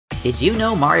Did you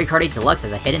know Mario Kart 8 Deluxe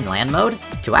has a hidden LAN mode?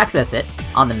 To access it,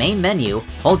 on the main menu,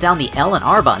 hold down the L and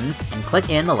R buttons and click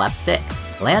in the left stick.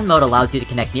 LAN mode allows you to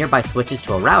connect nearby switches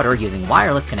to a router using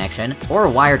wireless connection or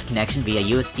a wired connection via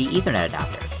USB Ethernet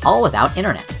adapter, all without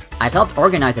internet. I've helped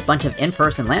organize a bunch of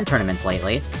in-person LAN tournaments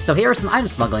lately, so here are some item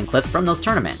smuggling clips from those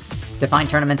tournaments. To find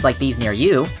tournaments like these near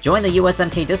you, join the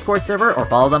USMK Discord server or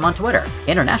follow them on Twitter.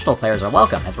 International players are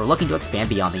welcome as we're looking to expand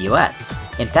beyond the US.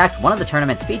 In fact, one of the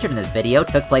tournaments featured in this video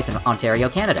took place in Ontario,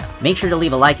 Canada. Make sure to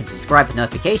leave a like and subscribe with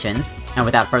notifications, and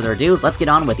without further ado, let's get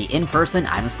on with the in-person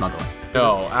item smuggling.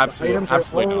 No, absolutely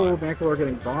not. Oh, Mantle are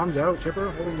getting bombed out. Chipper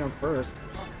holding down first.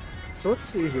 So let's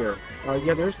see here.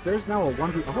 Yeah, there's now a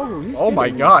 1v. Oh, he's my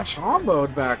gosh,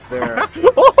 comboed back there.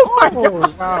 Oh my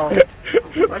god! Wow,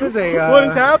 that is a. What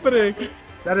is happening?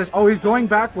 That is. Oh, he's going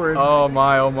backwards. Oh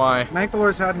my! Oh my!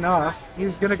 Mankalar's had enough.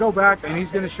 He's gonna go back and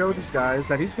he's gonna show these guys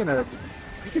that he's gonna.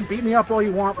 You can beat me up all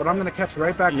you want, but I'm gonna catch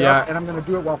right back up, and I'm gonna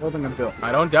do it while holding a bill.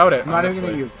 I don't doubt it. I'm not even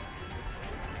gonna use it.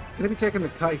 Gonna be taking the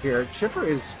cut here. Chipper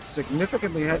is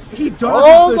significantly ahead. He dodges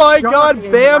Oh the my shock god!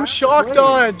 in Bam! last Shock place.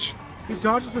 dodge! He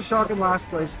dodges the shock in last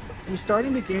place. He's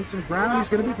starting to gain some ground. He's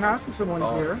going to be passing someone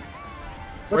here.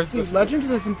 Let's see. Legend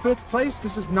is in 5th place.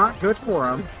 This is not good for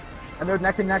him. And they're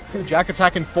neck and neck too. Jack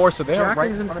attacking 4th, so they're Jack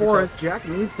right is in 4th. Jack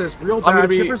needs this real bad.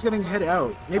 Chipper's getting hit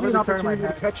out. Maybe an opportunity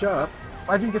to catch up.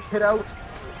 Legend gets hit out.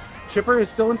 Chipper is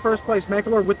still in 1st place.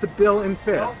 Mankalar with the bill in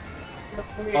 5th.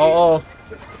 Oh,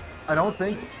 I don't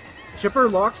think. Chipper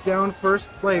locks down 1st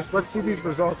place. Let's see these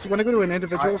results. You want to go to an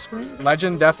individual screen?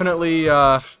 Legend definitely.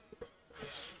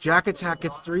 Jack attack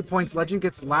gets 3 points. Legend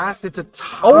gets last. It's a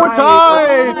tie. Oh, we're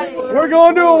tied! We're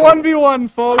going to a 1v1,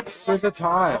 folks. There's a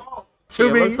tie. It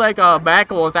looks like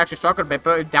Michael is actually struggling a bit,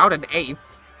 but down in 8th.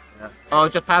 Yeah. Oh,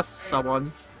 just passed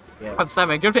someone. Yeah. On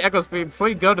 7. Give to Echo's being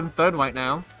pretty good in 3rd right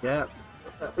now. Yeah.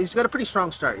 He's got a pretty strong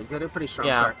start.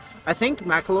 Start. I think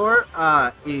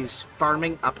Makalor is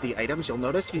farming up the items. You'll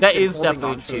notice he's been holding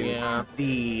on to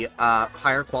the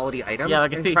higher quality items. Yeah,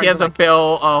 like I see, he has a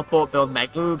bill, full build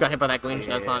mag. Ooh, got hit by that green.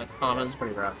 That's not common. It's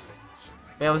pretty rough.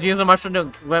 Yeah, I was using mushroom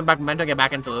to win back momentum to get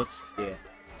back into this. Yeah.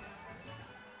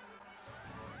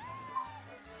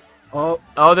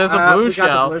 Oh, there's a blue we shell.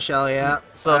 got the blue shell, yeah.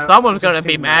 So someone's gonna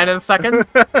be mad in a second.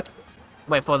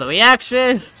 Wait for the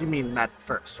reaction. You mean that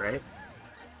first, right?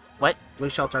 What? Blue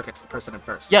shell targets the person in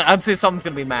 1st. Yeah, I'm saying someone's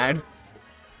gonna be mad.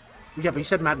 Yeah, but you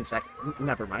said mad in 2nd.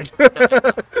 Never mind. Wait,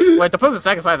 the person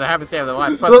in 2nd player that haven't stayed on the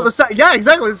line. Well, yeah,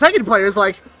 exactly. The 2nd player is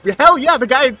like, hell yeah, the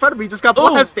guy in front of me just got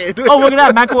blasted. Oh, look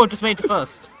at that. Macklemore just made it to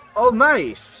 1st. Oh,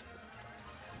 nice.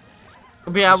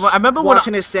 But yeah, I remember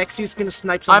watching his sex. He's gonna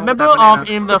snipe someone. I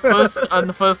remember in the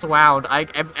first round,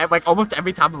 like almost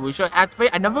every time the Lucia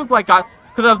activated, I never like got.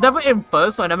 Because I was never in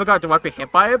 1st, so I never got directly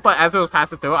hit by it, but as it was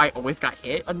passing through, I always got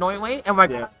hit, annoyingly, and like,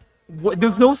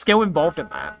 there's no skill involved in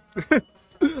that.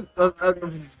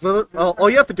 All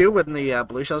you have to do when the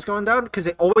blue shell's going down, because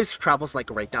it always travels like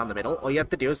right down the middle, all you have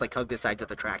to do is like hug the sides of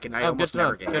the track, and I almost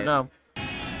never get hit.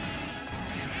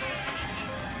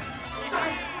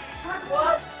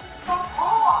 What?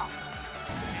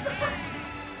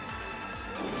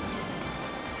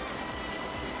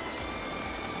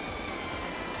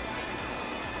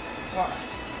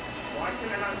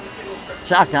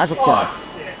 Shock dodge, let's go.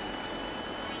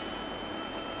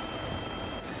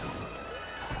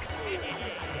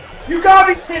 You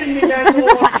gotta be kidding me, man!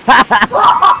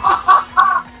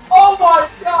 Oh my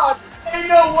god! Ain't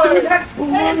no way!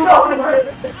 Ain't no way!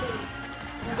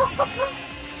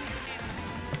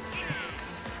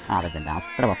 Ah, they've been bounced.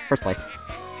 Whatever, 1st place.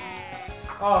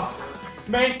 Oh,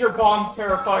 make your bomb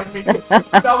terrified me.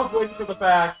 That was waiting for the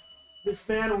back. This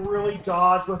man really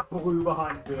dodged with blue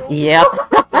behind Bill. Yep.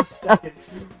 Let's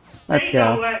Let's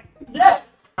go. Yes!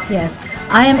 Yes.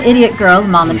 I am Idiot Girl,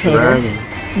 commentator.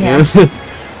 Yeah.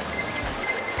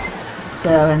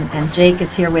 So, and Jake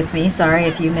is here with me. Sorry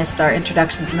if you missed our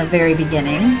introductions in the very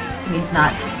beginning. We've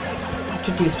not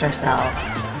introduced ourselves.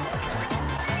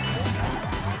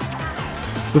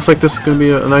 Looks like this is going to be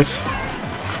a nice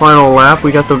final lap.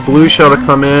 We got the blue shell to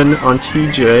come in on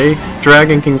TJ.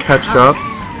 Dragon can catch up.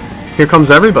 Here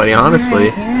comes everybody, honestly.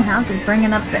 Right here, House is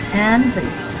bringing up the end, but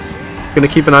he's gonna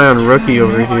keep an eye on Rookie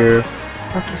over here.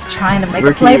 Rookie's trying to make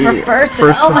a play for first.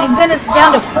 And, oh my goodness,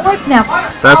 down to 4th now.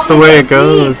 That's the way it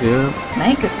goes, yeah.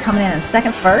 Mank is coming in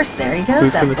 2nd first. There he goes.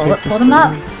 Who's That bullet pulled him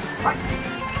up.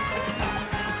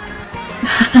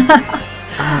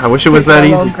 I wish it was that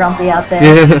easy. A little grumpy out there.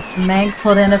 Yeah. Mank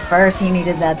pulled in at 1st. He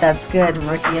needed that. That's good.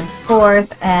 Rookie in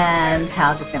 4th, and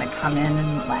Halk is gonna come in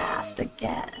and last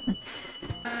again.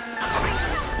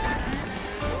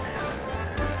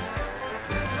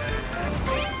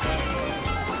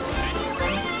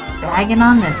 bagging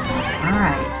on this one. All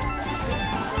right.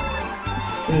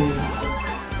 Let's see.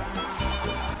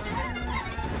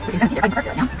 We're going to see if I can first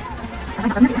do it now. I'm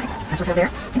going to do it. I'm sure there.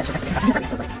 Yeah, sure. So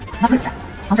it's like, not blue chat.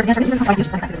 I'm sure the answer is twice.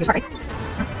 Just like this right.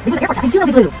 Because the airport chat. I do love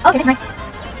the blue. Okay, thank you, Mike.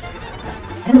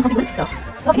 I didn't look blue, so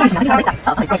I'm going to break that.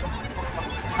 Oh, somebody's break.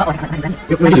 Oh, I have my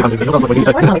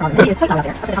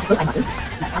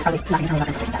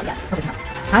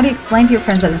How do you explain to your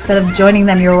friends that instead of joining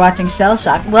them, you're watching Shell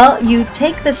Shock? Well, you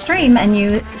take the stream and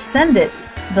you send the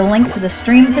link to the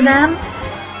stream to them,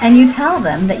 and you tell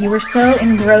them that you were so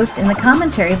engrossed in the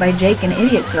commentary by Jake and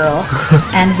Idiot Girl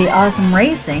and the awesome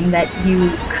racing that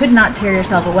you could not tear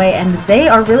yourself away, and they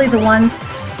are really the ones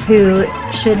who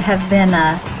should have been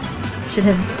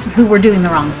who were doing the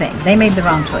wrong thing. They made the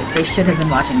wrong choice. They should have been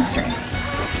watching the stream.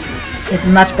 It's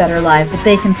much better live, but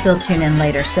they can still tune in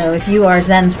later. So if you are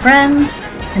Zen's friends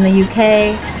in the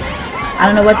UK, I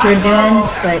don't know what you're doing,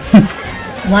 but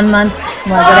 1 month,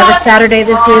 well, whatever Saturday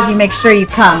this is, you make sure you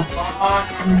come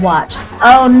and watch.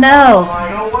 Oh no!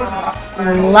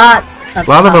 Lots of a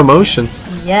lot of emotion.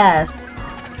 Yes.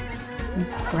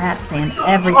 Brat saying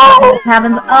every time this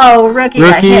happens. Oh, Rookie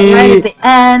got hit right at the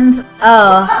end.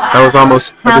 Oh. That was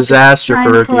almost a disaster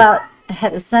for Rookie. Pull out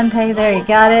ahead of Senpai. There, you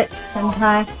got it.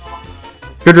 Senpai.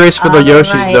 Good race for the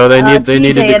Yoshis, though. They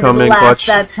needed to come in clutch.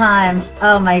 That time.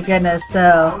 Oh my goodness.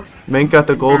 So. Mank got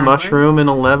the gold mushroom in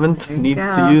 11th. Needs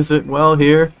to use it well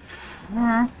here.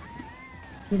 Yeah.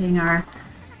 Getting our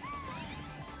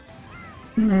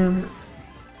moves.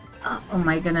 Oh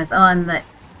my goodness. Oh, and the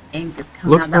ink is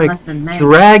coming Looks out. That like must have been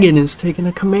Dragon is taking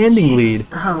a commanding lead.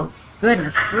 Oh,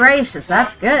 goodness gracious.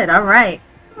 That's good. All right.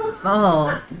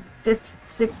 Oh, 5th,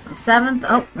 6th, and 7th.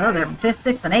 Oh, they're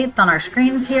 5th, 6th, and 8th on our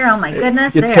screens here. Oh, my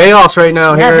goodness. It's chaos right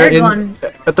now here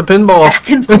at the pinball. Back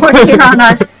and forth here on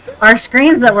our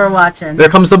screens that we're watching. There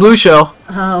comes the blue shell.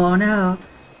 Oh, no.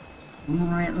 All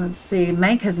right, let's see.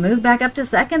 Mank has moved back up to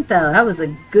 2nd, though. That was a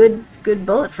good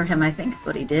bullet for him, I think, is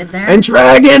what he did there. And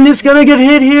Dragon is going to get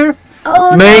hit here.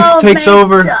 Oh, Mank takes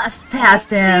over. Just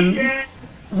past him.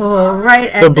 Oh,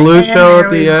 right at the blue shell at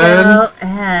the end.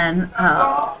 And,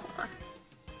 oh.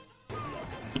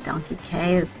 Donkey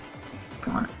K is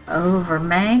going over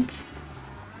Mank.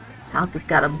 Halk has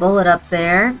got a bullet up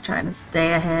there, trying to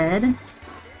stay ahead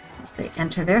as they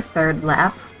enter their 3rd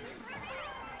lap.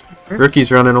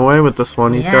 Rookie's running away with this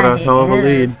one. He's got a hell of a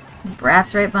lead.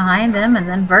 Brat's right behind him, and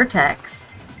then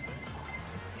Vertex.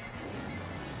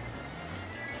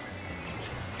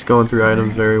 He's going through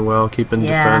items very well, keeping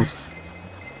defense.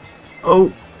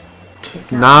 Oh,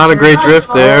 not a great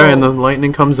drift there, and the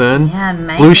lightning comes in.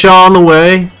 Yeah, blue shell on the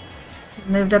way. He's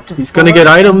moved up to He's going to get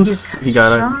items. He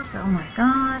got it. Oh my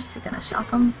gosh, is he going to shock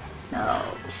him? No.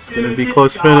 This is going to be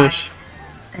close finish.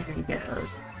 There he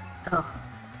goes. Oh.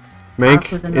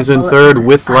 Mank is in 3rd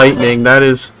with lightning. That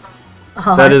is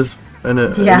an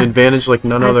advantage like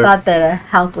none other. I thought that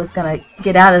Halk was going to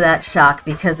get out of that shock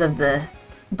because of the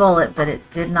bullet, but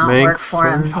it did not work for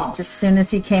him. Just as soon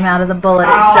as he came out of the bullet,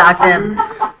 it shocked him.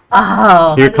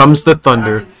 Oh. Here comes the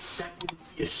thunder.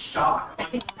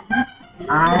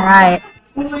 All right.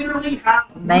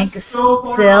 Mank is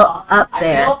still up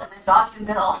there.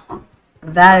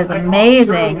 That is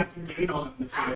amazing.